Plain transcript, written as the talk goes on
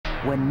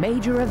When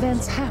major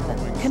events happen,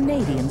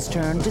 Canadians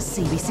turn to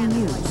CBC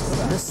News,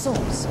 the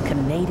source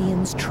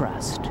Canadians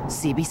trust.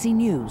 CBC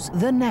News,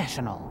 The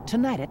National,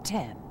 tonight at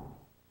 10.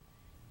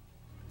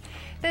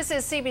 This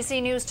is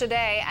CBC News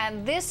Today,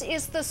 and this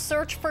is the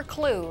search for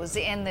clues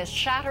in this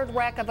shattered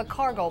wreck of a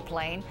cargo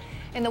plane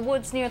in the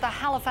woods near the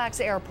Halifax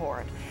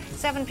airport.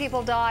 7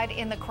 people died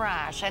in the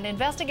crash, and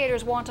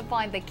investigators want to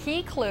find the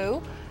key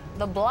clue,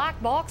 the black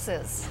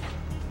boxes.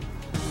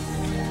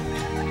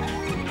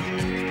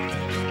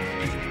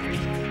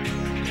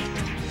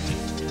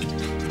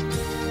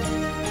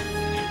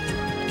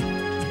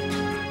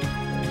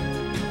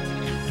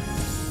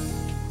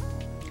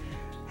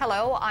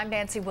 Hello, I'm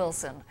Nancy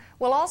Wilson.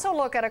 We'll also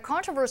look at a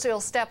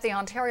controversial step the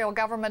Ontario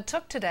government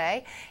took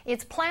today.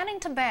 It's planning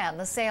to ban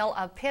the sale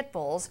of pit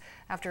bulls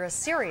after a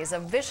series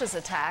of vicious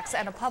attacks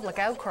and a public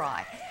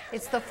outcry.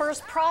 It's the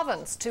first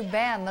province to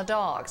ban the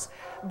dogs,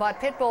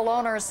 but pit bull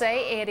owners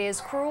say it is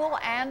cruel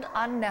and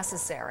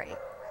unnecessary.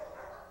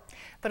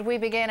 But we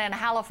begin in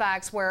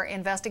Halifax, where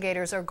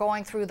investigators are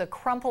going through the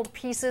crumpled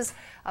pieces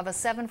of a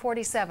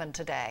 747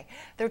 today.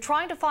 They're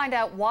trying to find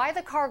out why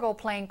the cargo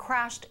plane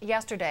crashed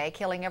yesterday,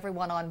 killing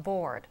everyone on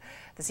board.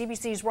 The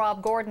CBC's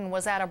Rob Gordon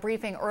was at a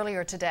briefing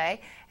earlier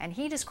today, and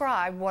he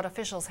described what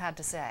officials had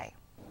to say.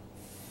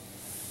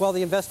 Well,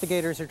 the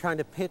investigators are trying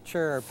to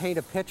paint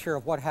a picture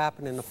of what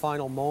happened in the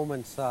final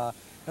moments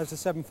as the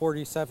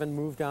 747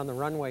 moved down the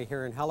runway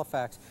here in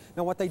Halifax.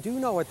 Now, what they do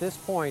know at this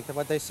point,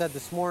 what they said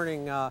this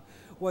morning,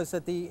 was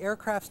that the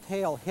aircraft's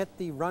tail hit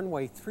the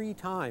runway 3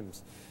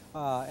 times.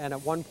 And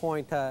at one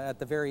point, at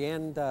the very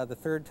end, the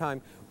 3rd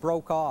time,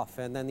 broke off,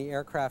 and then the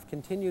aircraft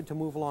continued to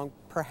move along,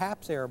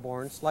 perhaps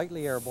airborne,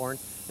 slightly airborne,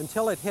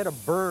 until it hit a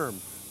berm,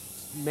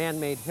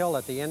 man-made hill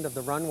at the end of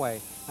the runway,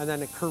 and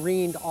then it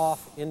careened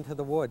off into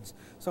the woods.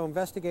 So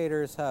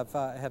investigators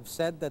have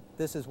said that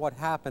this is what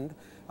happened.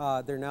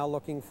 They're now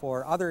looking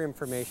for other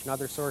information,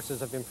 other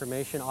sources of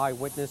information,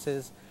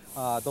 eyewitnesses,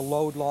 the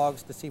load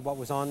logs to see what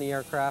was on the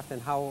aircraft and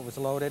how it was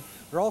loaded.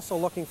 They're also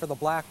looking for the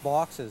black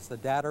boxes, the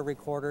data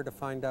recorder, to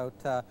find out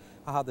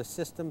how the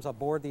systems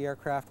aboard the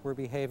aircraft were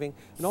behaving,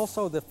 and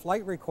also the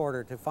flight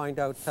recorder to find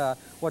out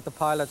what the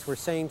pilots were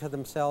saying to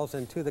themselves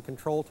and to the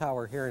control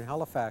tower here in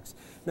Halifax.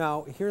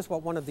 Now, here's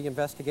what one of the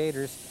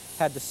investigators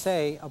had to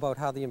say about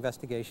how the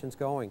investigation's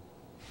going.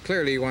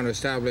 Clearly, you want to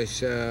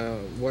establish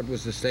what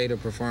was the state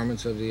of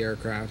performance of the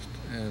aircraft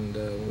and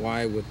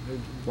why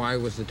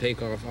was the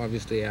takeoff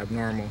obviously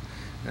abnormal.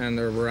 And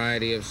there are a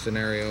variety of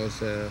scenarios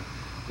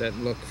that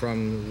look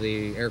from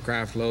the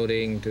aircraft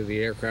loading to the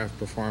aircraft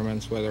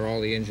performance, whether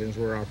all the engines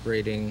were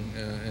operating,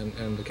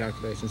 and the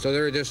calculations. So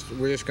we're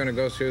just going to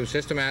go through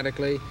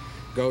systematically,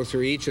 go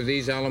through each of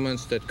these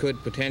elements that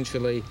could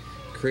potentially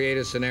create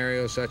a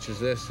scenario such as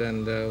this,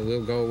 and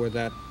we'll go where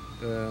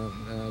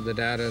the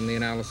data and the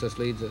analysis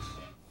leads us.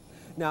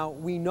 Now,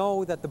 we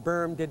know that the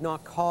berm did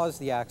not cause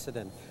the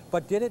accident,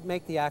 but did it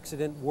make the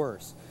accident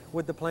worse?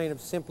 Would the plane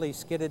have simply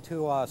skidded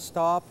to a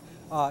stop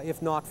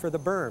if not for the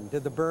berm?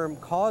 Did the berm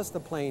cause the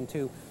plane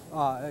to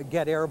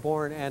get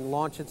airborne and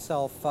launch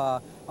itself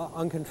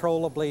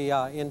uncontrollably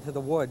into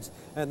the woods?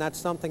 And that's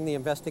something the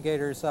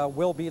investigators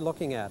will be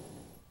looking at.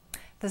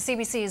 The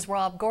CBC's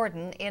Rob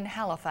Gordon in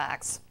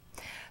Halifax.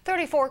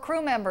 34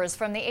 crew members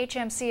from the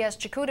HMCS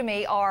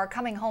Chicoutimi are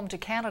coming home to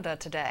Canada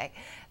today.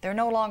 They're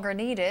no longer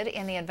needed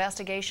in the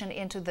investigation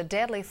into the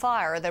deadly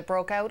fire that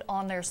broke out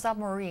on their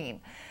submarine.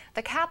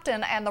 The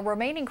captain and the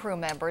remaining crew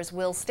members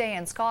will stay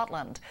in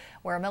Scotland,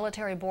 where a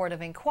military board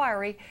of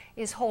inquiry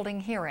is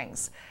holding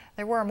hearings.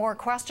 There were more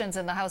questions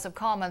in the House of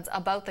Commons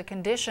about the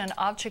condition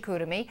of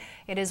Chicoutimi.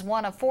 It is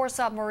one of 4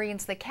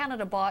 submarines that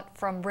Canada bought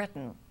from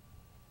Britain.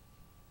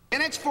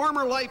 In its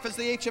former life as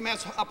the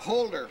HMS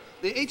Upholder,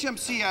 the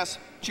HMCS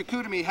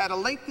Chicoutimi had a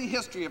lengthy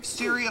history of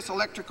serious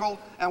electrical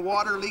and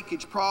water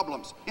leakage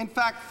problems. In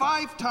fact,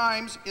 5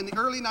 times in the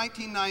early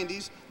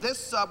 1990s, this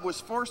sub was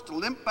forced to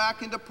limp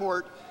back into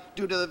port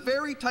due to the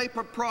very type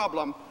of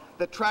problem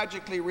that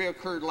tragically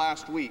reoccurred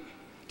last week.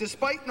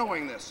 Despite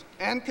knowing this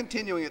and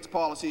continuing its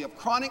policy of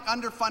chronic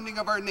underfunding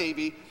of our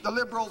Navy, the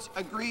Liberals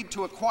agreed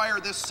to acquire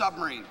this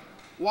submarine.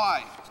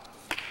 Why?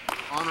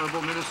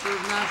 Honourable Minister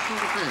of National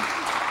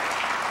Defence.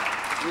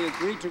 We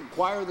agreed to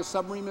acquire the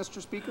submarine, Mr.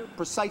 Speaker,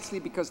 precisely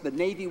because the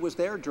Navy was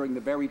there during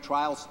the very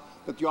trials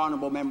that the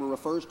honourable member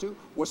refers to,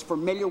 was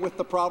familiar with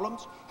the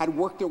problems, had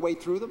worked their way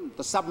through them.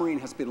 The submarine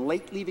has been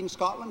late leaving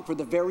Scotland for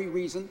the very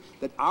reason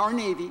that our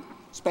Navy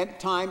spent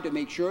time to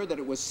make sure that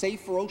it was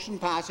safe for ocean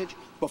passage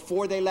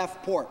before they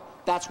left port.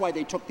 That's why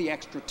they took the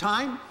extra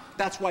time.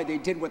 That's why they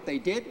did what they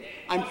did.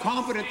 I'm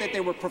confident that they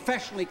were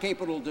professionally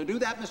capable to do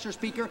that, Mr.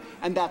 Speaker,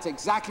 and that's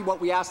exactly what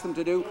we asked them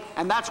to do,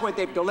 and that's what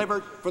they've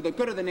delivered for the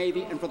good of the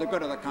Navy and for the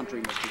good of the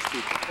country, Mr.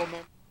 Speaker.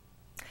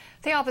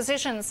 The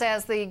opposition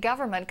says the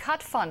government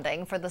cut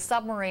funding for the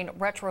submarine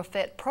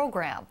retrofit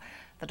program.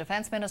 The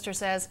Defence Minister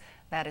says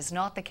that is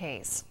not the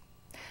case.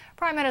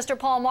 Prime Minister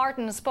Paul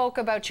Martin spoke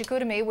about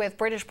Chicoutimi with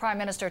British Prime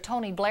Minister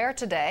Tony Blair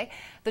today.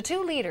 The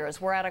 2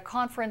 leaders were at a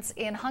conference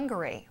in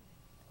Hungary.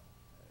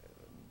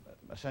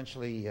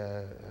 Essentially,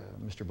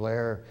 Mr.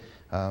 Blair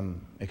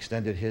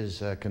extended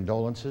his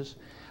condolences.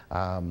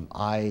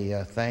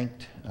 I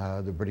thanked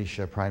the British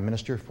Prime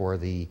Minister for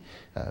the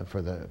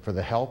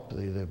help,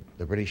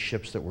 the British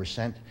ships that were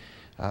sent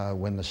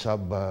when the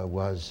sub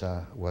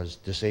was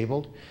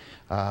disabled.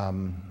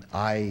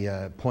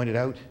 I pointed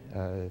out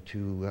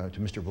to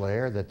Mr.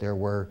 Blair that there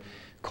were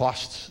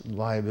costs,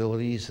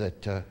 liabilities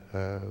that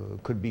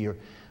could be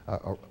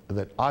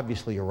that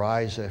obviously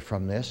arise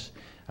from this,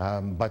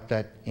 but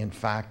that in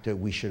fact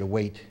we should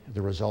await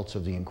the results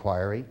of the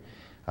inquiry,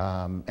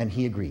 and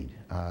he agreed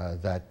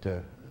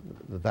that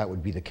that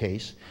would be the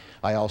case.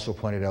 I also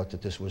pointed out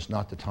that this was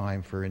not the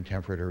time for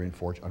intemperate or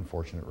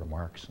unfortunate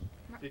remarks.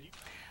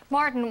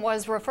 Martin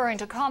was referring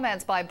to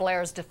comments by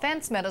Blair's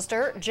defense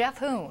minister, Jeff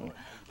Hoon.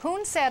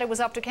 Hoon said it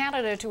was up to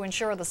Canada to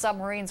ensure the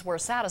submarines were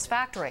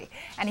satisfactory,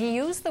 and he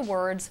used the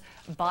words,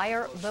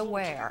 buyer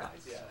beware.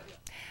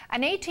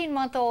 An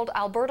 18-month-old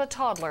Alberta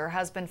toddler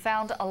has been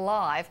found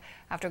alive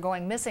after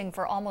going missing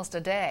for almost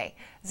a day.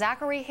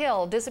 Zachary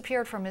Hill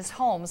disappeared from his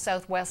home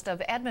southwest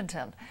of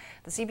Edmonton.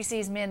 The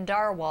CBC's Min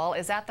Darwal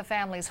is at the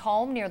family's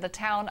home near the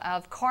town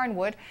of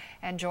Carnwood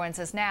and joins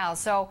us now.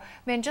 So,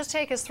 Min, just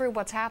take us through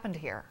what's happened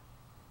here.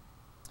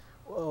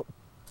 Well,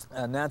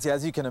 Nancy,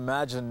 as you can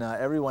imagine,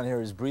 everyone here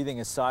is breathing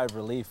a sigh of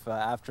relief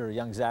after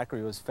young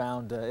Zachary was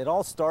found. It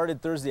all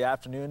started Thursday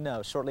afternoon,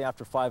 shortly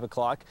after 5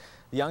 o'clock.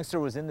 The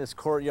youngster was in this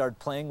courtyard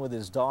playing with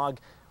his dog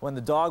when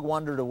the dog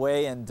wandered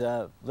away, and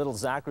little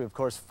Zachary, of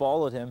course,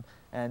 followed him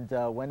and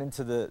went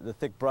into the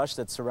thick brush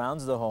that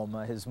surrounds the home.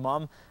 His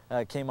mom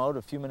came out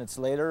a few minutes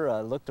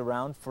later, looked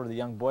around for the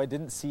young boy,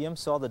 didn't see him,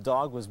 saw the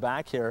dog was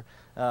back here,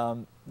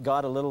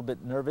 got a little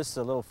bit nervous,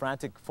 a little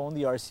frantic, phoned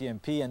the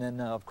RCMP, and then,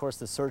 of course,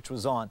 the search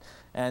was on.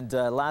 And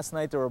last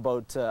night there were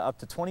about up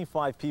to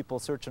 25 people,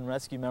 search and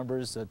rescue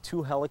members,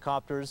 2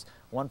 helicopters,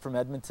 one from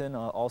Edmonton,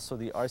 also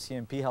the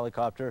RCMP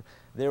helicopter.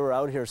 They were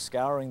out here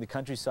scouring the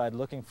countryside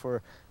looking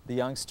for the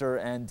youngster,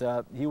 and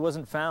he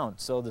wasn't found.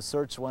 So the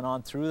search went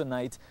on through the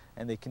night,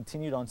 and they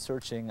continued on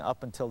searching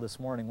up until this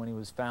morning when he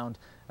was found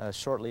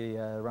shortly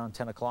around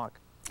 10 o'clock.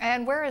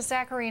 And where is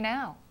Zachary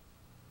now?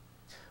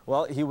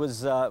 Well, he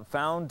was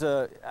found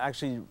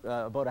actually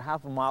about a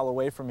half a mile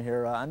away from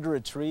here under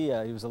a tree.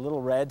 He was a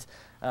little red.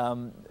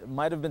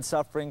 Might have been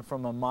suffering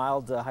from a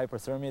mild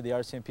hypothermia, the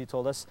RCMP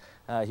told us.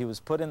 He was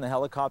put in the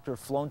helicopter,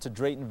 flown to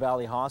Drayton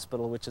Valley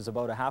Hospital, which is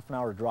about a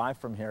half-an-hour drive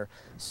from here.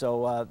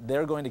 So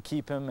they're going to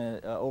keep him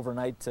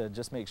overnight to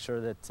just make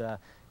sure that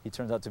he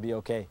turns out to be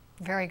okay.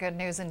 Very good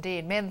news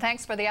indeed. Min,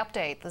 thanks for the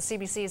update. The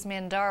CBC's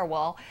Min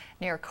Darwal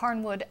near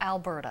Carnwood,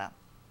 Alberta.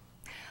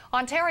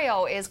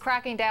 Ontario is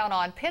cracking down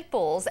on pit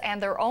bulls and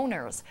their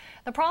owners.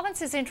 The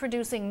province is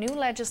introducing new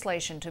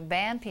legislation to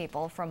ban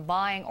people from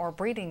buying or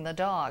breeding the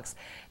dogs.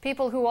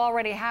 People who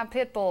already have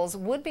pit bulls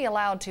would be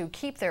allowed to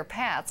keep their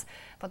pets,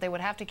 but they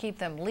would have to keep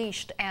them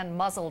leashed and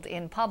muzzled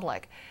in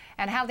public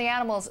and have the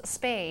animals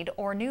spayed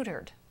or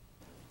neutered.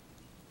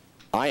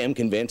 I am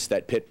convinced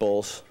that pit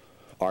bulls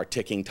are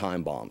ticking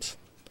time bombs.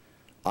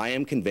 I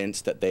am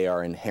convinced that they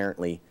are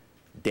inherently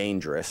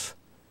dangerous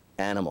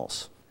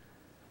animals.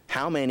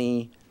 How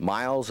many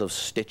miles of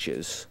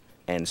stitches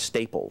and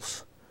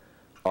staples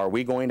are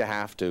we going to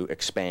have to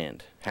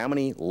expand? How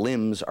many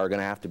limbs are going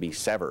to have to be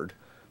severed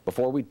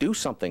before we do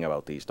something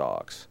about these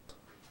dogs?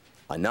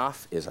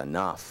 Enough is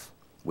enough.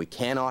 We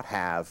cannot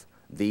have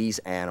these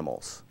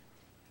animals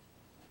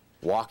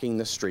walking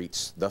the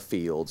streets, the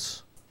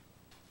fields,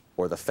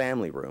 or the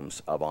family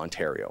rooms of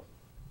Ontario.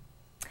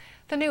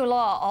 The new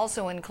law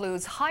also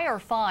includes higher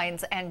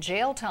fines and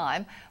jail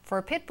time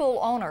for pit bull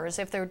owners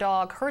if their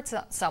dog hurts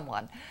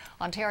someone.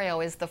 Ontario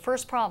is the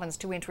first province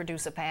to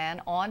introduce a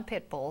ban on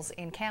pit bulls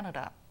in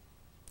Canada.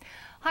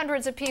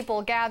 Hundreds of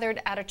people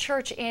gathered at a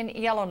church in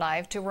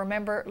Yellowknife to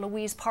remember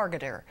Louise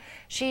Pargeter.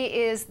 She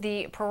is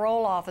the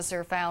parole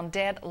officer found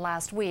dead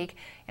last week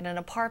in an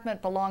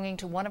apartment belonging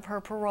to one of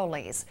her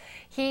parolees.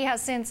 He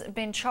has since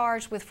been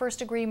charged with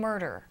first-degree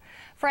murder.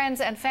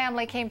 Friends and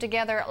family came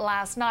together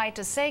last night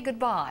to say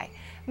goodbye.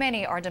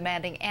 Many are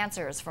demanding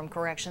answers from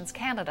Corrections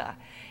Canada.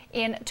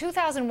 In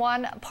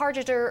 2001,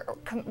 Pargeter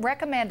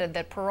recommended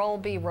that parole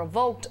be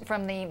revoked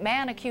from the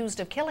man accused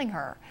of killing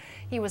her.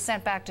 He was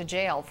sent back to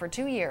jail for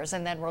 2 years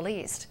and then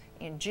released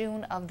in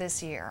June of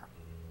this year.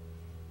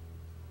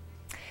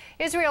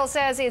 Israel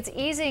says it's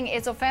easing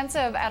its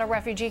offensive at a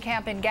refugee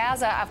camp in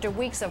Gaza after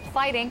weeks of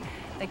fighting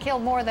that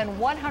killed more than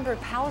 100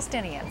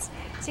 Palestinians.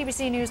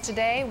 CBC News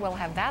Today will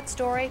have that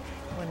story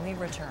when we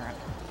return.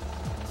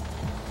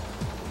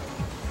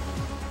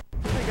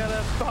 They got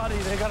a body,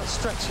 they got a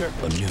stretcher.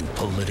 A new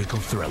political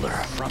thriller.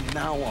 From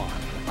now on,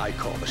 I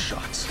call the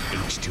shots.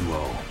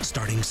 H2O,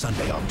 starting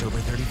Sunday, October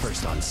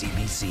 31st on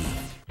CBC.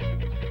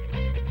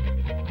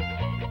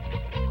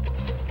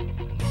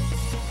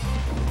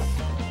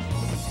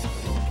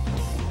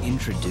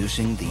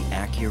 Introducing the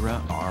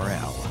Acura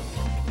RL.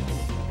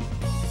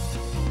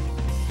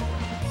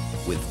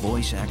 With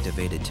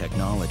voice-activated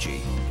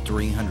technology,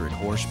 300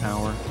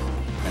 horsepower,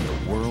 and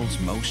the world's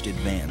most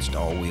advanced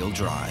all-wheel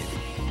drive.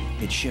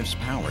 It shifts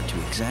power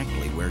to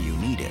exactly where you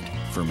need it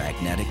for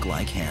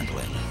magnetic-like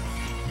handling.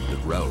 The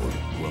road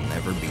will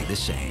never be the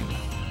same.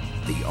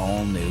 The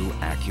all-new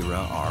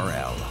Acura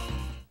RL.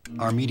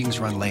 Our meetings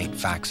run late,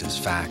 faxes,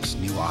 fax,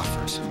 new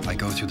offers. I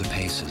go through the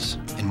paces.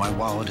 In my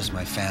wallet is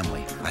my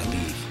family. I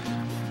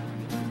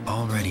leave.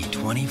 Already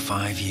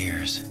 25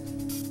 years.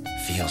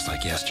 Feels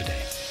like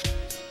yesterday.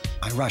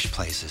 I rush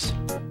places.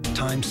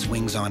 Time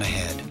swings on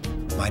ahead.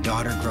 My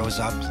daughter grows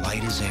up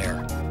light as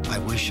air. I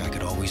wish I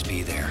could always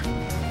be there.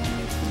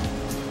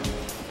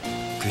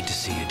 Good to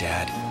see you,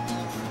 Dad.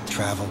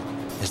 Travel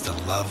is the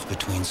love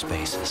between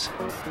spaces.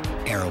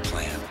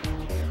 Aeroplan.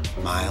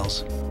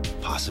 Miles,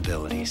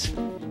 possibilities.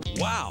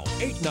 Wow,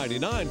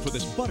 $8.99 for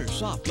this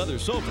butter-soft leather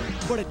sofa.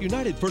 But at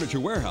United Furniture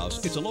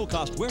Warehouse, it's a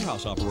low-cost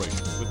warehouse operation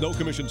with no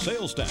commission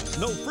sales staff,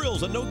 no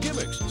frills, and no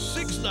gimmicks.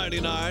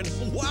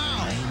 $6.99.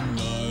 Wow!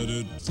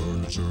 United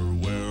Furniture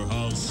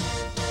Warehouse.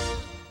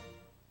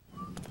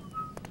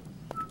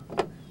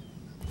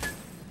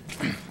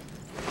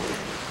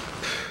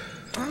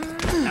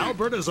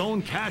 Alberta's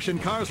own Cash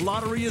and Cars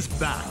lottery is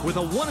back with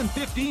a 1 in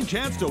 15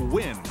 chance to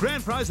win.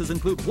 Grand prizes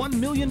include $1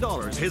 million,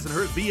 his and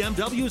hers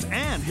BMWs,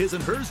 and his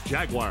and hers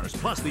Jaguars,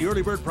 plus the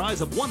early bird prize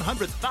of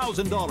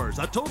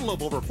 $100,000, a total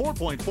of over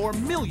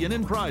 $4.4 million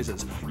in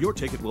prizes. Your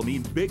ticket will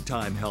mean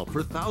big-time help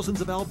for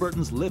thousands of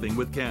Albertans living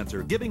with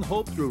cancer, giving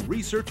hope through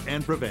research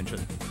and prevention.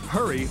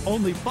 Hurry,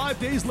 only 5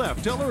 days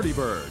left till early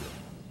bird.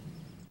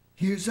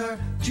 Here's our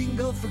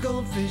jingle for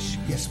goldfish.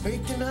 Yes,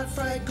 baked and not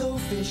fried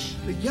goldfish.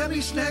 The yummy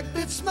snack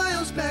that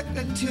smiles back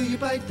until you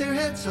bite their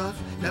heads off.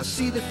 Now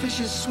see the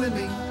fishes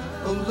swimming.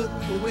 Oh, look,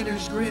 the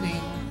winner's grinning.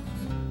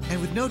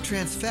 And with no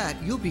trans fat,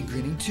 you'll be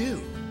grinning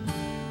too.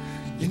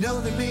 You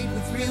know they're made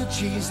with real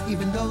cheese,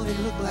 even though they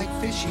look like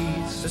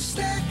fishies. A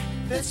snack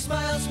that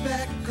smiles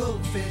back,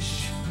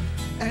 goldfish.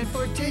 And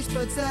for taste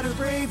buds that are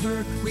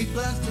braver, we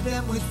blasted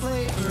them with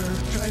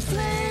flavor. Try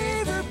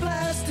Flavor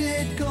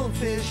Blasted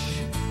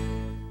Goldfish.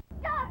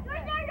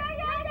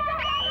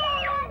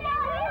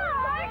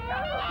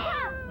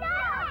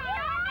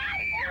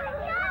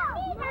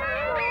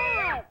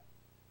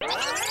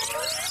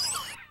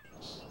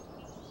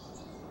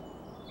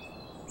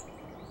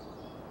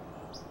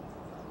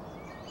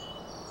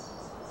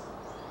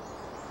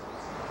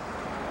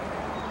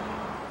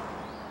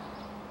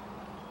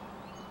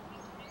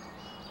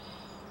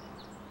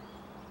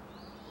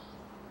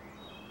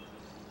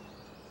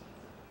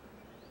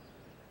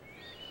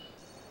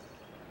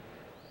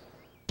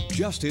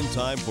 Just in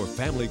time for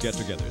family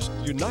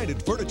get-togethers,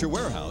 United Furniture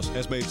Warehouse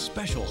has made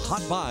special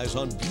hot buys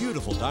on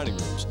beautiful dining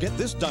rooms. Get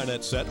this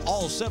dinette set,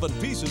 all 7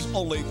 pieces,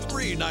 only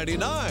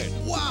 $3.99.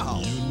 Wow!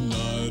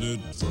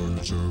 United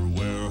Furniture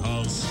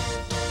Warehouse.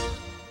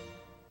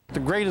 The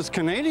greatest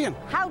Canadian.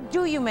 How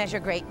do you measure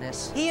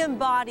greatness? He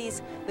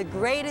embodies the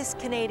greatest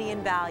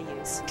Canadian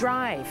values.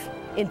 Drive,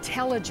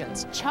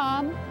 intelligence,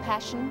 charm,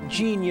 passion.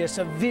 Genius,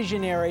 a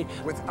visionary.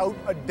 Without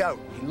a doubt,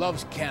 he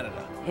loves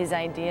Canada. His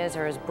ideas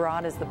are as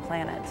broad as the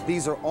planet.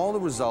 These are all the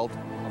result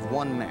of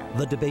one man.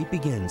 The debate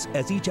begins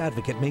as each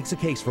advocate makes a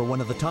case for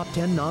one of the top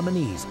 10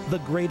 nominees, The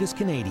Greatest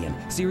Canadian.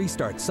 Series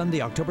starts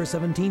Sunday, October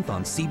 17th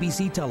on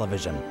CBC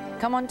television.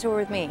 Come on tour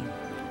with me,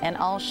 and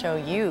I'll show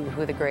you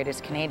who the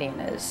greatest Canadian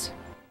is.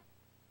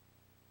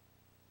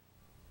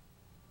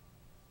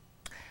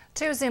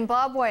 To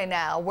Zimbabwe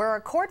now, where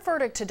a court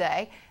verdict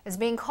today is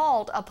being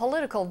called a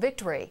political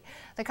victory.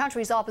 The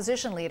country's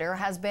opposition leader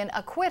has been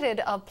acquitted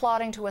of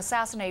plotting to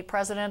assassinate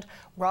President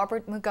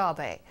Robert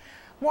Mugabe.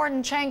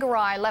 Morton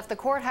Changarai left the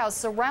courthouse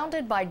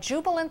surrounded by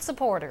jubilant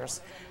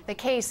supporters. The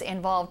case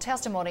involved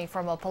testimony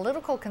from a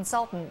political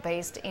consultant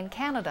based in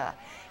Canada.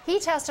 He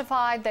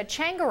testified that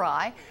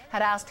Changarai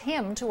had asked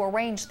him to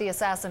arrange the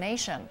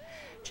assassination.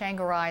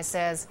 Changarai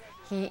says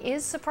he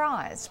is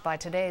surprised by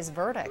today's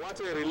verdict. What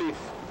a relief.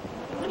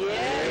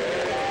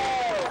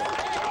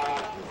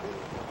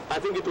 I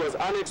think it was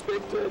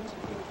unexpected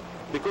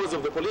because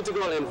of the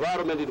political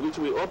environment in which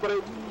we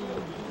operate,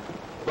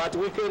 but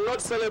we cannot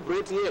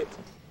celebrate yet.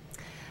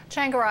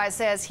 Changarai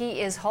says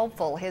he is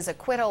hopeful his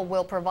acquittal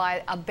will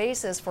provide a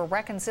basis for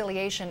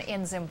reconciliation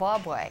in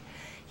Zimbabwe.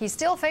 He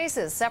still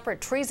faces separate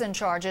treason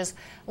charges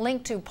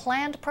linked to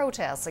planned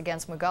protests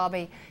against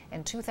Mugabe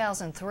in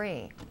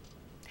 2003.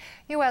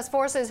 U.S.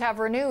 forces have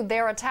renewed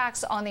their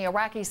attacks on the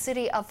Iraqi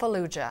city of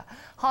Fallujah.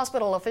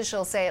 Hospital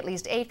officials say at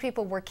least 8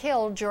 people were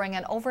killed during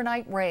an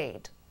overnight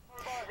raid.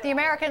 The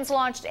Americans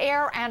launched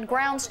air and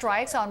ground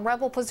strikes on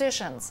rebel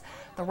positions.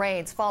 The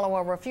raids follow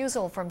a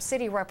refusal from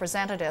city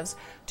representatives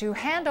to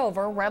hand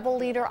over rebel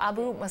leader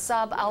Abu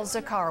Musab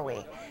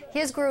al-Zarqawi.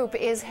 His group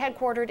is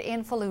headquartered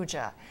in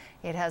Fallujah.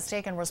 It has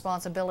taken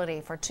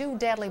responsibility for 2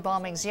 deadly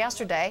bombings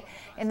yesterday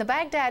in the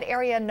Baghdad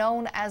area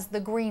known as the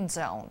Green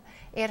Zone.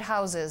 It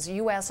houses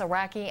U.S.,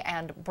 Iraqi,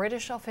 and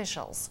British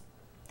officials.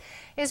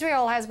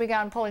 Israel has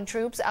begun pulling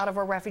troops out of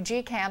a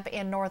refugee camp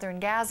in northern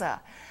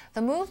Gaza.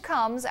 The move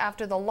comes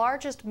after the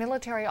largest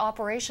military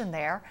operation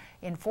there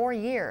in 4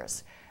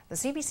 years. The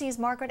CBC's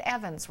Margaret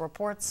Evans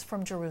reports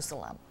from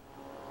Jerusalem.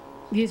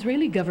 The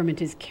Israeli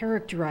government is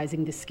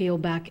characterizing the scale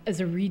back as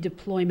a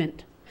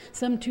redeployment.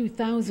 Some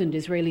 2,000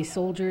 Israeli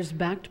soldiers,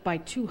 backed by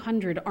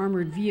 200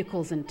 armored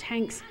vehicles and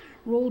tanks,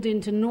 rolled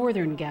into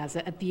northern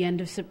Gaza at the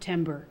end of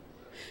September.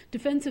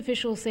 Defense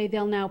officials say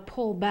they'll now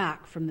pull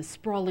back from the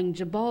sprawling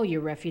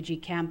Jabalia refugee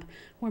camp,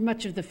 where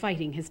much of the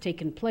fighting has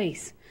taken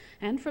place,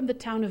 and from the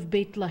town of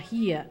Beit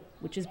Lahia,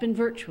 which has been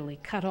virtually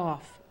cut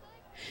off.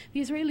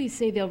 The Israelis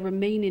say they'll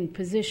remain in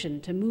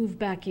position to move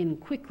back in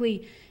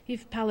quickly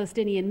if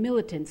Palestinian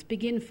militants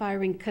begin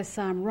firing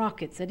Qassam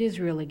rockets at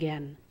Israel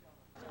again.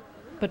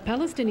 But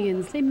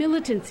Palestinians say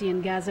militancy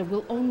in Gaza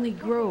will only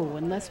grow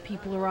unless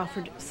people are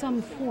offered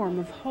some form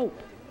of hope.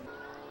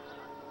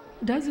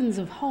 Dozens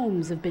of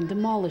homes have been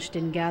demolished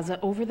in Gaza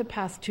over the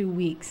past 2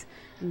 weeks,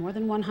 and more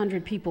than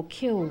 100 people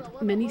killed,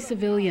 many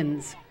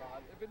civilians.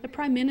 The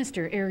Prime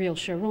Minister Ariel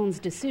Sharon's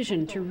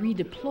decision to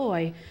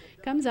redeploy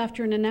comes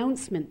after an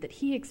announcement that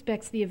he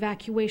expects the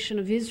evacuation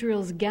of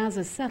Israel's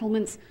Gaza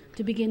settlements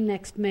to begin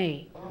next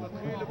May.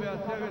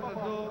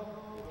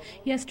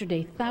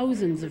 Yesterday,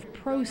 thousands of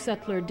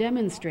pro-settler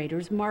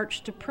demonstrators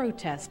marched to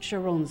protest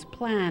Sharon's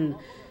plan,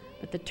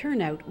 but the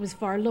turnout was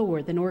far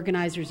lower than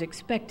organizers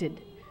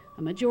expected.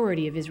 A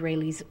majority of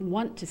Israelis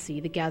want to see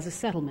the Gaza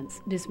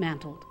settlements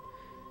dismantled.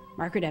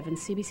 Margaret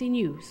Evans, CBC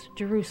News,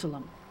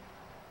 Jerusalem.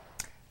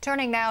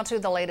 Turning now to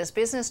the latest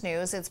business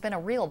news, it's been a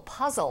real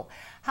puzzle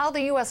how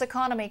the U.S.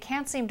 economy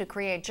can't seem to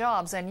create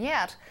jobs, and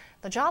yet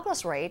the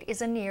jobless rate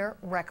is a near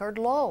record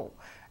low.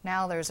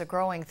 Now there's a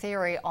growing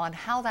theory on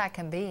how that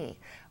can be.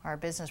 Our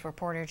business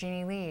reporter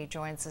Jeannie Lee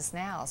joins us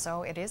now.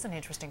 So it is an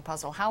interesting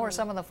puzzle. How are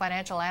some of the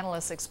financial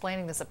analysts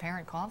explaining this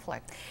apparent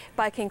conflict?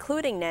 By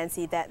concluding,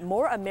 Nancy, that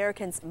more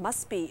Americans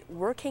must be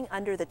working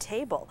under the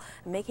table,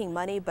 making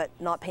money but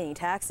not paying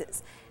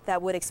taxes.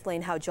 That would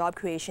explain how job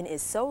creation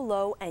is so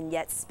low and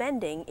yet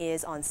spending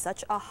is on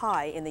such a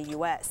high in the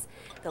U.S.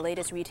 The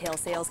latest retail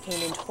sales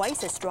came in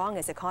twice as strong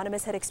as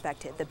economists had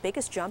expected, the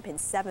biggest jump in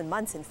 7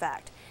 months, in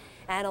fact.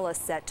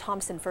 Analysts at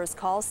Thomson First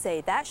Call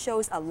say that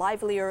shows a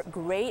livelier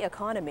gray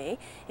economy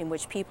in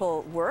which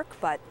people work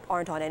but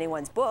aren't on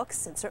anyone's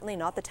books, and certainly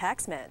not the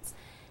taxman's.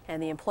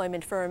 And the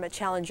employment firm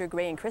Challenger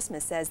Gray &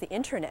 Christmas says the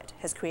internet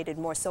has created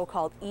more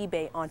so-called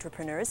eBay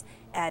entrepreneurs,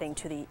 adding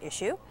to the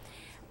issue.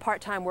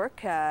 Part-time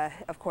work,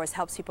 of course,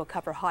 helps people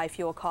cover high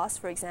fuel costs,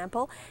 for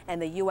example, and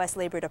the U.S.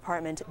 Labor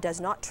Department does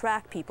not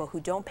track people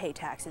who don't pay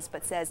taxes,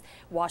 but says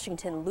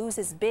Washington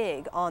loses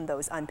big on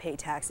those unpaid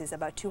taxes,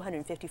 about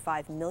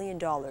 $255 million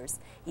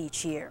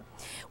each year.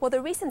 Well,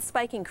 the recent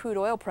spike in crude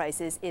oil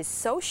prices is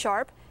so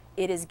sharp,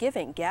 it is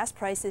giving gas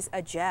prices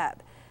a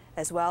jab.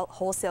 As well,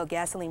 wholesale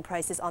gasoline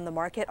prices on the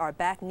market are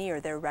back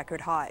near their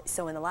record highs.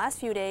 So in the last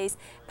few days,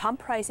 pump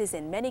prices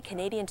in many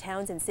Canadian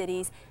towns and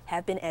cities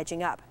have been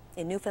edging up.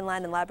 In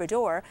Newfoundland and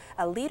Labrador,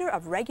 a liter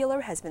of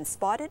regular has been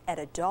spotted at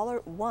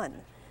 $1.01,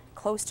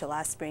 close to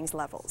last spring's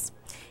levels.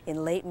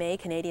 In late May,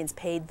 Canadians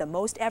paid the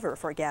most ever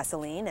for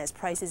gasoline as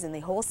prices in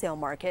the wholesale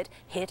market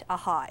hit a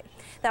high.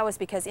 That was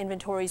because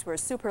inventories were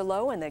super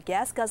low and the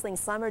gas-guzzling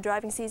summer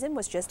driving season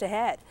was just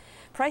ahead.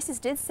 Prices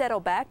did settle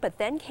back, but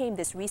then came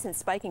this recent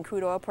spike in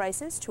crude oil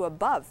prices to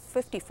above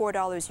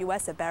 $54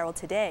 US a barrel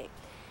today.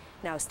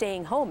 Now,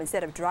 staying home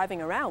instead of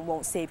driving around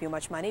won't save you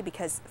much money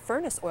because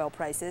furnace oil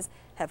prices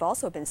have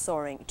also been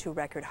soaring to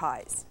record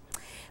highs.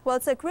 Well,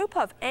 it's a group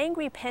of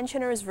angry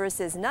pensioners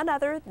versus none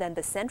other than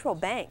the central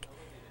bank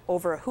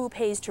over who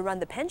pays to run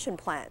the pension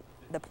plan,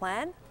 the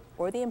plan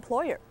or the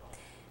employer.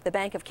 The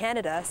Bank of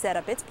Canada set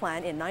up its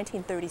plan in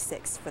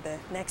 1936. For the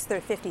next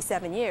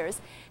 57 years,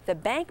 the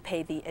bank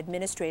paid the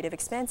administrative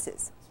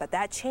expenses, but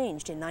that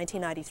changed in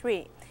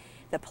 1993.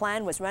 The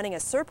plan was running a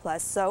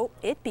surplus, so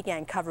it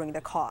began covering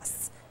the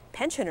costs.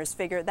 Pensioners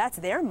figure that's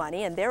their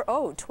money and they're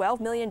owed $12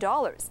 million.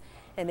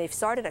 And they've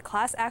started a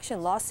class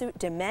action lawsuit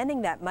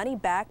demanding that money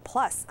back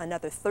plus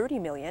another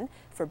 $30 million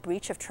for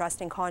breach of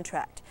trust and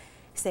contract,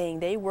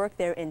 saying they worked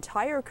their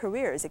entire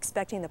careers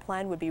expecting the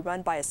plan would be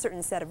run by a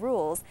certain set of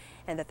rules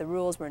and that the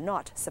rules were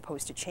not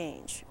supposed to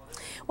change.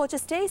 Well,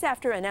 just days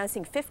after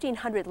announcing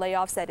 1,500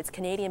 layoffs at its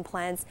Canadian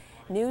plants,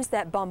 news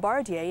that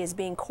Bombardier is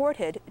being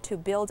courted to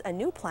build a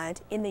new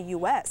plant in the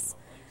U.S.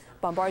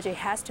 Bombardier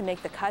has to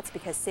make the cuts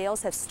because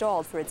sales have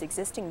stalled for its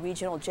existing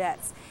regional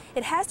jets.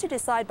 It has to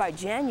decide by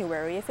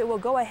January if it will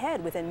go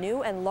ahead with a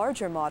new and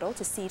larger model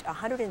to seat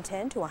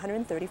 110 to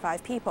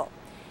 135 people.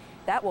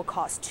 That will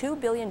cost $2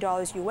 billion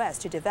US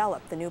to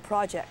develop the new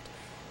project.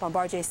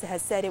 Bombardier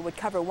has said it would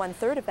cover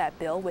 1/3 of that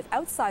bill, with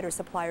outsider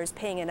suppliers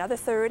paying another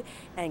third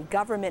and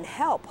government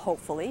help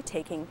hopefully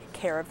taking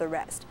care of the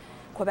rest.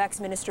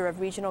 Quebec's Minister of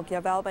Regional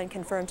Development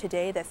confirmed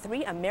today that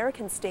 3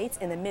 American states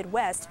in the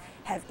Midwest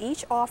have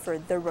each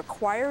offered the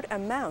required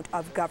amount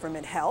of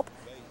government help,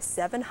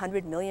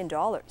 $700 million.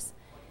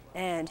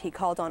 And he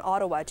called on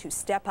Ottawa to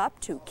step up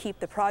to keep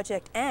the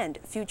project and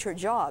future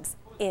jobs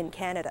in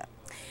Canada.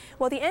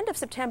 Well, the end of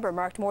September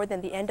marked more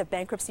than the end of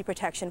bankruptcy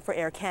protection for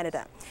Air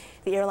Canada.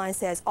 The airline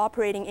says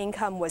operating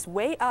income was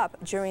way up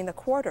during the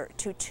quarter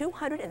to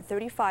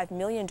 $235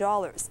 million.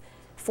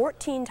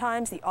 14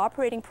 times the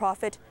operating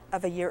profit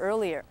of a year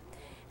earlier.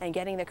 And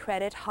getting the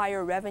credit,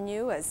 higher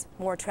revenue as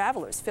more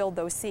travelers filled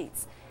those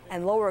seats.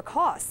 and lower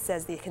costs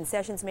as the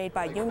concessions made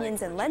by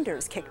unions and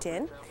lenders kicked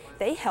in.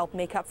 They help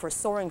make up for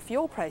soaring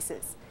fuel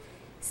prices.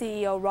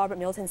 CEO Robert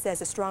Milton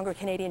says a stronger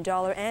Canadian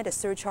dollar and a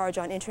surcharge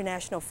on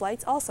international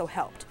flights also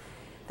helped.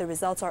 The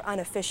results are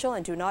unofficial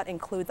and do not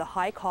include the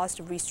high cost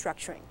of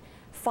restructuring.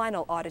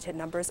 Final audited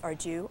numbers are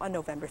due on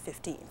November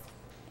 15th.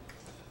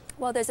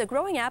 Well, there's a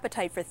growing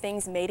appetite for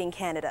things made in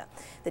Canada.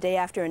 The day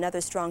after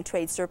another strong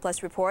trade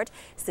surplus report,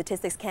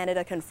 Statistics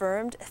Canada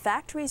confirmed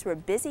factories were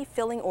busy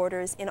filling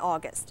orders in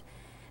August.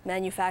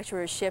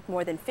 Manufacturers shipped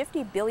more than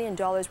 $50 billion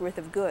worth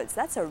of goods.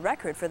 That's a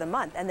record for the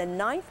month and the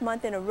 9th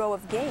month in a row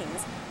of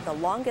gains, the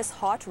longest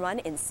hot run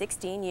in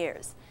 16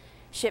 years.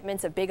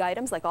 Shipments of big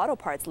items like auto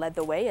parts led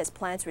the way as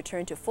plants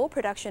returned to full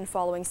production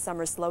following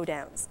summer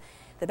slowdowns.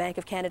 The Bank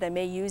of Canada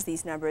may use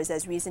these numbers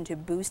as reason to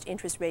boost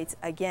interest rates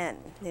again.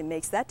 It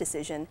makes that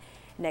decision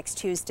next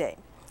Tuesday.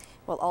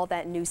 Well, all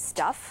that new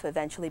stuff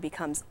eventually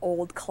becomes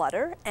old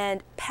clutter,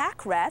 and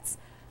pack rats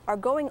are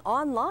going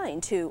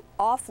online to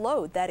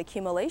offload that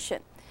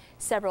accumulation.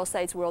 Several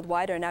sites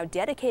worldwide are now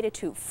dedicated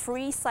to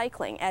free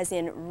cycling, as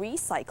in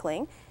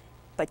recycling,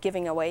 but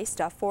giving away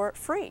stuff for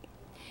free.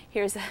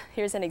 Here's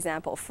an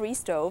example. Free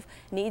stove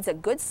needs a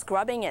good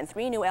scrubbing and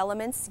 3 new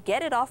elements.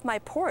 Get it off my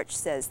porch,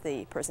 says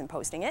the person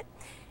posting it.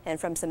 And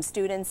from some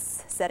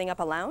students setting up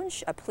a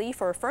lounge, a plea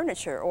for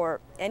furniture, or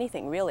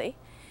anything really.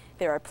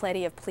 There are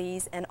plenty of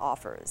pleas and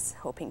offers,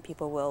 hoping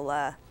people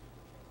will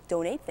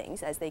donate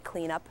things as they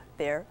clean up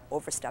their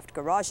overstuffed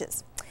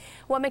garages.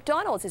 Well,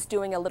 McDonald's is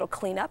doing a little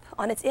cleanup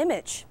on its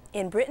image.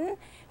 In Britain,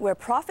 where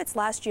profits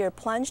last year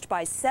plunged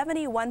by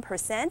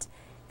 71%,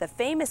 the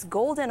famous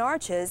golden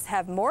arches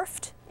have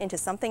morphed into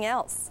something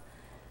else.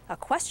 A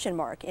question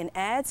mark in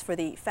ads for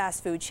the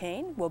fast food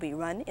chain will be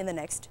run in the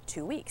next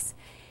 2 weeks.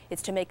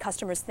 It's to make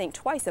customers think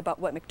twice about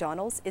what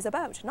McDonald's is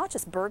about. Not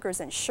just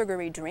burgers and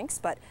sugary drinks,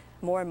 but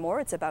more and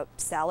more it's about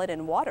salad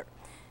and water,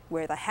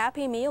 where the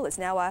Happy Meal is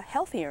now a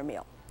healthier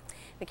meal.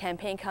 The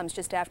campaign comes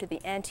just after the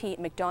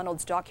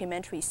anti-McDonald's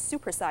documentary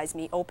Super Size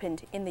Me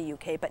opened in the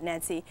UK, but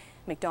Nancy,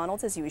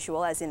 McDonald's, as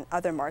usual, as in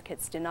other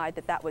markets, denied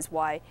that that was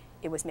why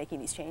it was making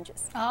these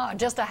changes. Oh,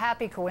 just a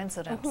happy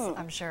coincidence,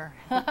 I'm sure.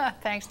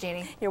 Thanks,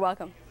 Jeannie. You're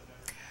welcome.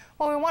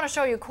 Well, we want to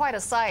show you quite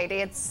a sight.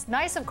 It's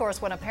nice, of course,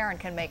 when a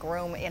parent can make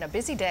room in a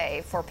busy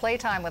day for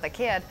playtime with a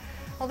kid.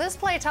 Well, this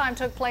playtime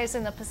took place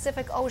in the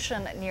Pacific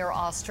Ocean near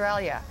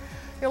Australia.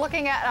 You're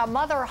looking at a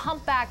mother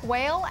humpback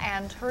whale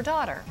and her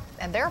daughter.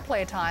 And their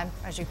playtime,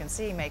 as you can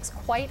see, makes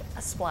quite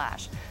a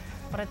splash.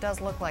 But it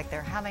does look like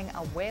they're having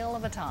a whale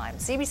of a time.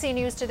 CBC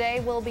News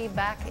Today will be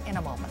back in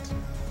a moment.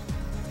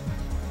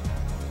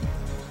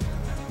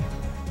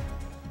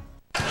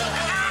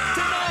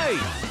 Tonight!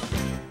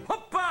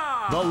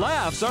 The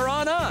laughs are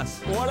on us.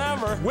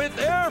 Whatever. With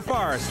Air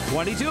Farce,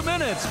 22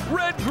 minutes,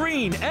 red,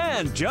 green,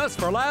 and just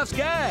for laughs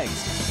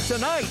gags.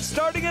 Tonight,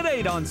 starting at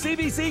 8 on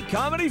CBC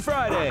Comedy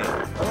Friday.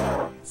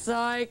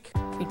 Psych.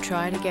 We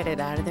try to get it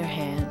out of their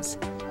hands,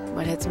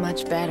 but it's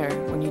much better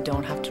when you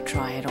don't have to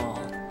try at all.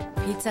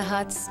 Pizza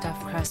Hut's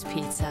stuffed crust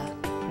pizza.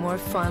 More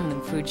fun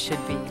than food should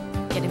be.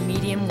 Get a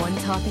medium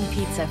one-topping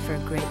pizza for a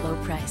great low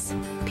price.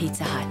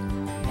 Pizza Hut.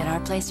 At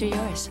our place or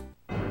yours.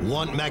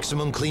 Want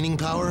maximum cleaning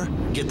power?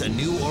 Get the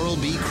new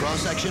Oral-B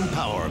Cross-Action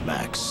Power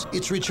Max.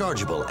 It's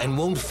rechargeable and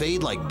won't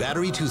fade like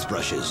battery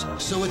toothbrushes,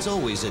 so it's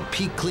always at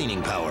peak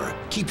cleaning power.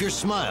 Keep your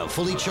smile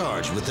fully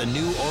charged with the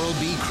new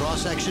Oral-B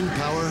Cross-Action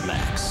Power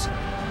Max.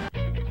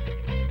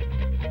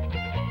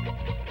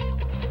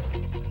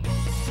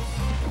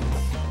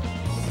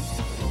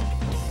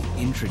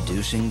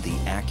 Introducing the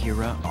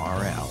Acura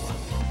RL.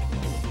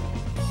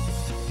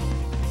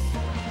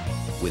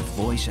 With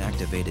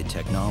voice-activated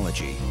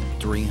technology,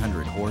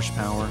 300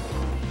 horsepower,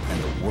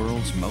 and the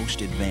world's most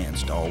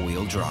advanced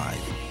all-wheel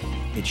drive,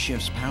 it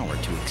shifts power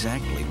to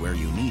exactly where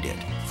you need it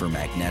for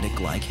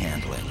magnetic-like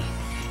handling.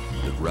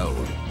 The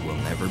road will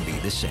never be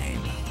the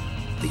same.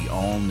 The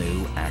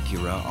all-new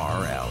Acura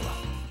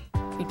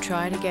RL. We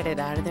try to get it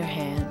out of their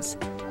hands,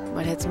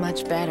 but it's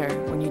much better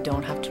when you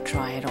don't have to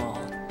try at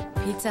all.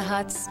 Pizza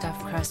Hut's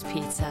stuffed crust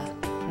pizza.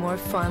 More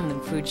fun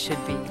than food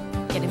should be.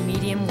 Get a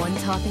medium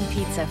one-topping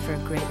pizza for a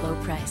great low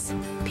price.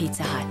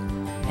 Pizza Hut.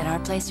 At our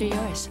place or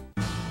yours.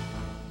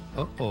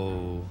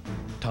 Uh-oh.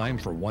 Time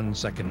for 1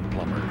 Second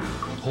Plumber.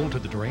 Hold to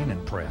the drain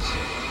and press.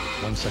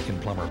 1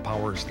 Second Plumber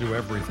powers through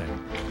everything.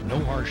 No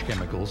harsh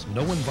chemicals,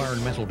 no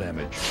environmental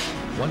damage.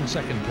 1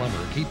 Second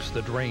Plumber keeps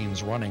the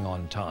drains running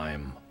on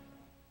time.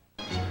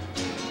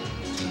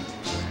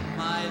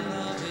 My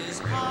love is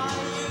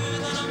higher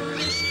than a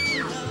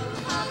mission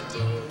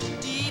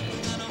love, deeper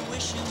than a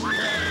wishing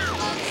love.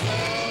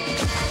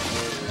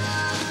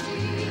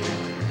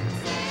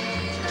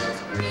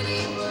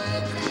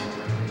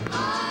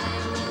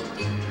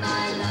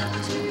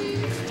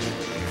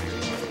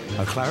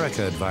 A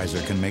Clarica advisor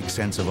can make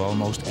sense of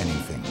almost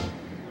anything,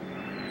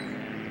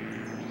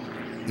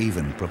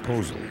 even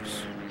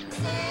proposals.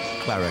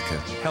 Clarica,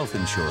 health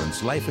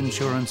insurance, life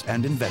insurance,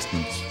 and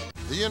investments.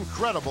 The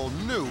incredible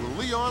new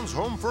Leon's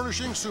Home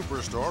Furnishing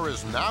Superstore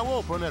is now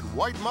open at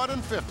White Mud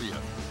and 50th,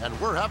 and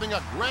we're having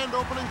a grand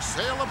opening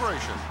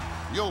celebration.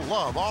 You'll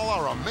love all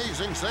our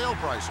amazing sale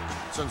prices,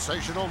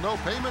 sensational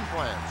no-payment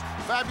plans,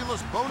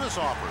 fabulous bonus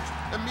offers,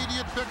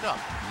 immediate pickup,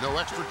 no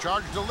extra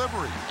charge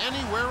delivery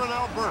anywhere in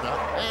Alberta,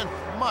 and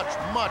much,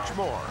 much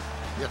more.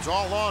 It's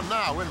all on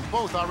now in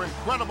both our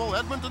incredible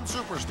Edmonton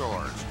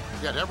superstores.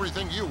 Get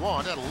everything you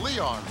want at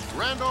Leon's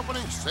grand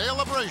opening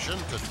celebration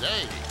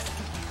today.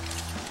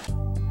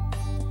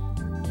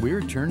 We're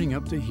turning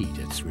up the heat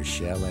at Swiss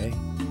Chalet,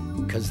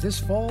 because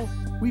this fall,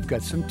 we've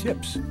got some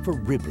tips for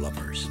rib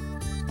lovers.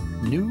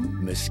 New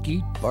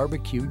mesquite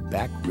barbecued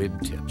back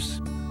rib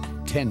tips.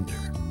 Tender,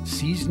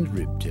 seasoned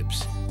rib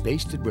tips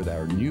basted with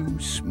our new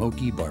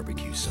smoky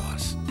barbecue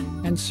sauce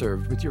and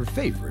served with your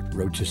favorite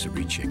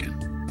rotisserie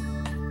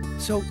chicken.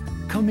 So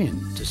come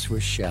in to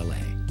Swiss Chalet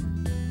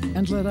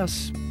and let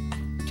us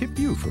tip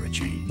you for a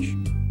change.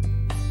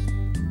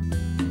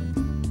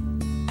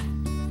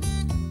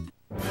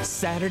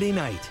 Saturday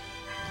night,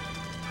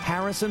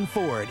 Harrison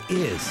Ford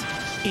is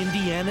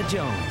Indiana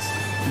Jones,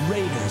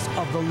 Raiders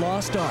of the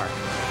Lost Ark,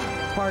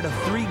 part of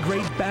 3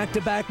 great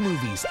back-to-back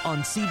movies on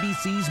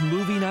CBC's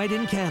Movie Night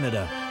in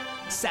Canada.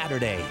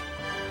 Saturday.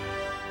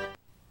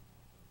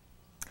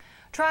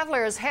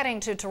 Travelers heading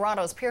to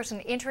Toronto's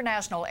Pearson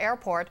International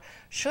Airport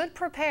should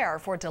prepare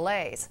for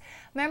delays.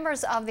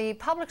 Members of the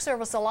Public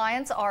Service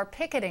Alliance are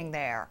picketing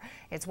there.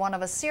 It's one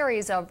of a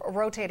series of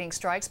rotating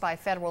strikes by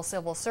federal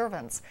civil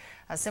servants.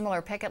 A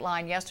similar picket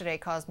line yesterday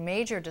caused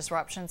major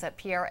disruptions at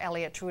Pierre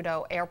Elliott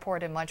Trudeau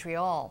Airport in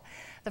Montreal.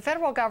 The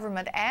federal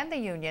government and the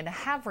union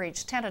have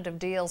reached tentative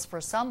deals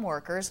for some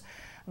workers,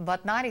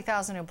 but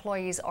 90,000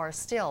 employees are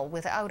still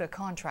without a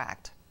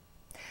contract.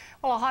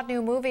 Well, a hot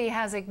new movie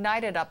has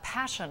ignited a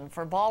passion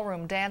for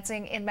ballroom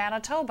dancing in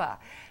Manitoba.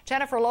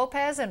 Jennifer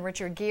Lopez and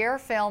Richard Gere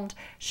filmed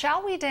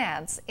Shall We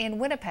Dance in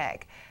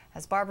Winnipeg.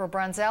 As Barbara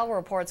Brunzell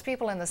reports,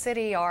 people in the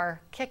city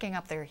are kicking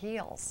up their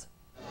heels.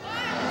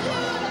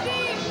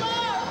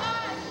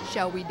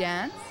 Shall we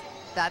dance?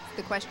 That's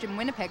the question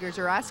Winnipeggers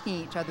are asking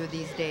each other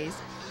these days.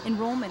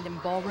 Enrollment in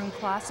ballroom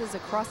classes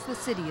across the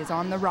city is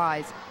on the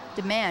rise.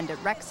 Demand at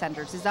rec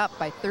centers is up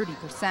by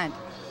 30%.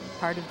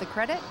 Part of the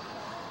credit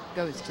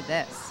goes to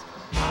this.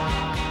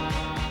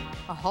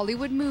 A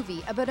Hollywood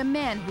movie about a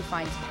man who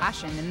finds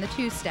passion in the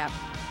two-step.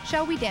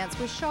 Shall We Dance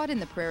was shot in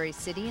the Prairie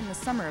City in the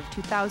summer of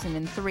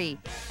 2003,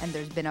 and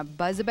there's been a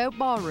buzz about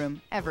ballroom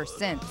ever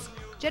since.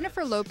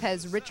 Jennifer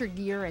Lopez, Richard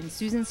Gere, and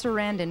Susan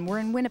Sarandon were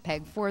in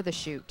Winnipeg for the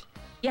shoot.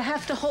 You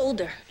have to hold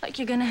her, like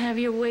you're gonna have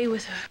your way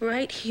with her,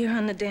 right here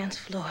on the dance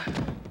floor.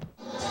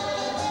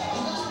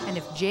 And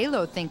if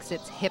J-Lo thinks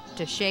it's hip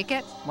to shake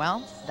it,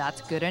 well,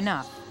 that's good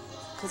enough.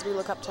 Because we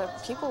look up to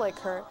people like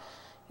her,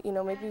 you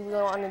know, maybe we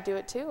want to do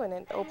it too, and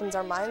it opens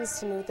our minds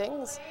to new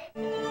things.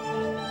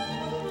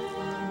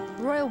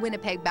 Royal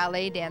Winnipeg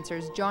ballet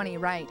dancers Johnny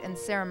Wright and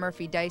Sarah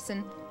Murphy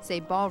Dyson say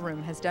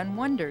ballroom has done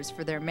wonders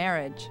for their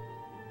marriage.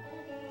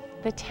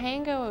 The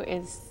tango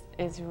is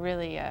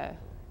really a,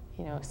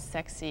 you know,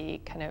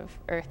 sexy, kind of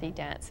earthy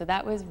dance, so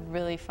that was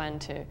really fun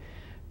to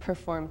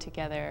perform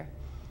together.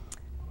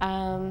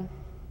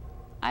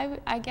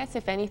 I guess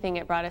if anything,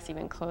 it brought us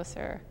even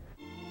closer.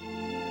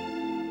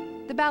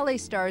 The ballet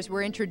stars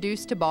were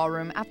introduced to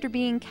ballroom after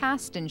being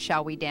cast in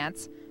Shall We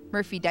Dance.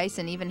 Murphy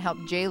Dyson even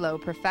helped J-Lo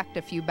perfect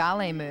a few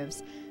ballet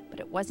moves.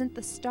 But it wasn't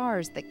the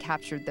stars that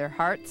captured their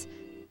hearts.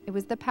 It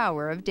was the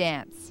power of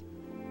dance.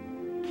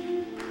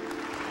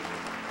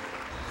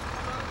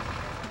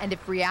 And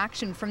if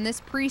reaction from this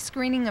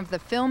pre-screening of the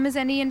film is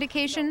any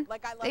indication,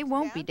 they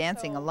won't be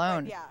dancing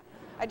alone. Yeah,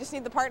 I just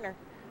need the partner.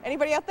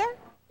 Anybody out there?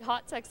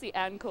 Hot, sexy,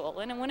 and cool.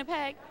 And in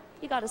Winnipeg,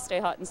 you gotta stay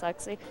hot and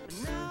sexy.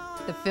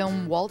 The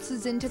film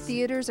waltzes into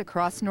theaters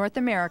across North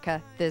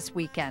America this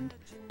weekend.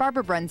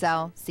 Barbara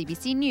Brunzell,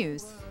 CBC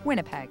News,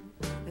 Winnipeg.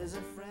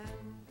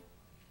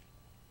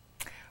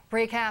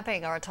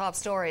 Recapping our top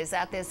stories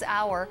at this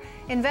hour,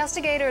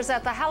 investigators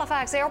at the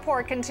Halifax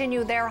airport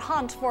continue their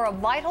hunt for a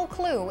vital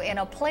clue in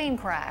a plane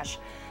crash.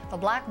 The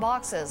black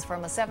boxes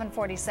from a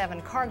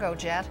 747 cargo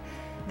jet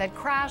that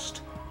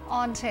crashed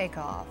on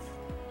takeoff.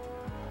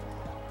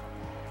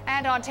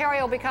 And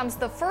Ontario becomes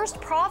the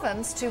first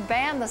province to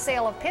ban the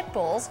sale of pit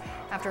bulls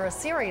after a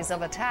series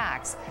of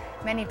attacks.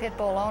 Many pit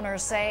bull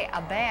owners say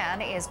a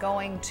ban is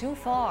going too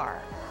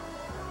far.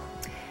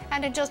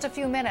 And in just a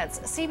few minutes,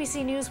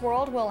 CBC News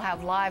World will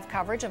have live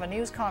coverage of a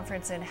news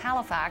conference in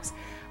Halifax,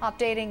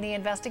 updating the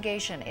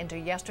investigation into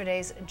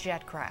yesterday's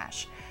jet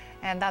crash.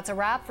 And that's a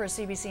wrap for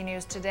CBC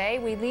News Today.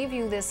 We leave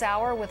you this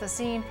hour with a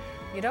scene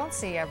you don't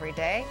see every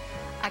day: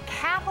 a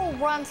cattle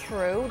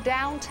run-through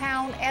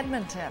downtown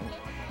Edmonton.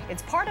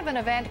 It's part of an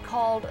event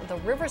called the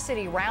River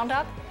City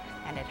Roundup,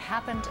 and it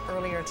happened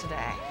earlier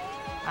today.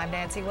 I'm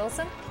Nancy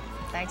Wilson.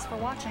 Thanks for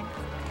watching.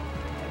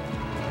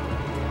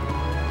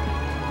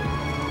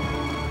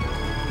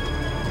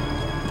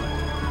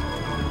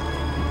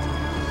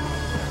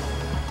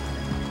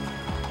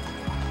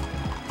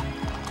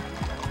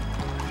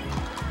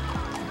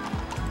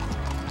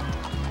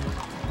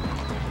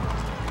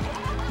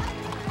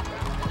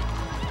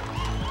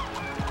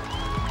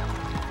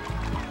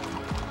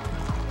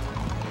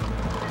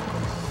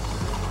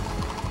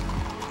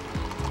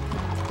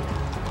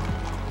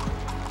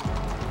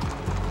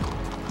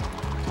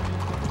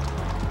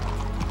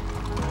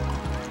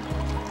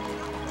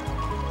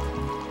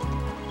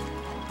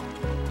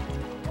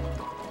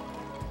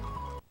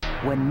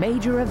 When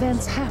major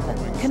events happen,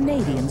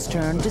 Canadians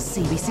turn to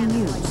CBC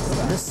News,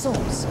 the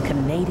source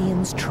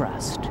Canadians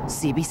trust.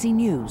 CBC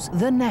News,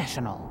 The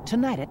National,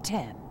 tonight at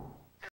 10.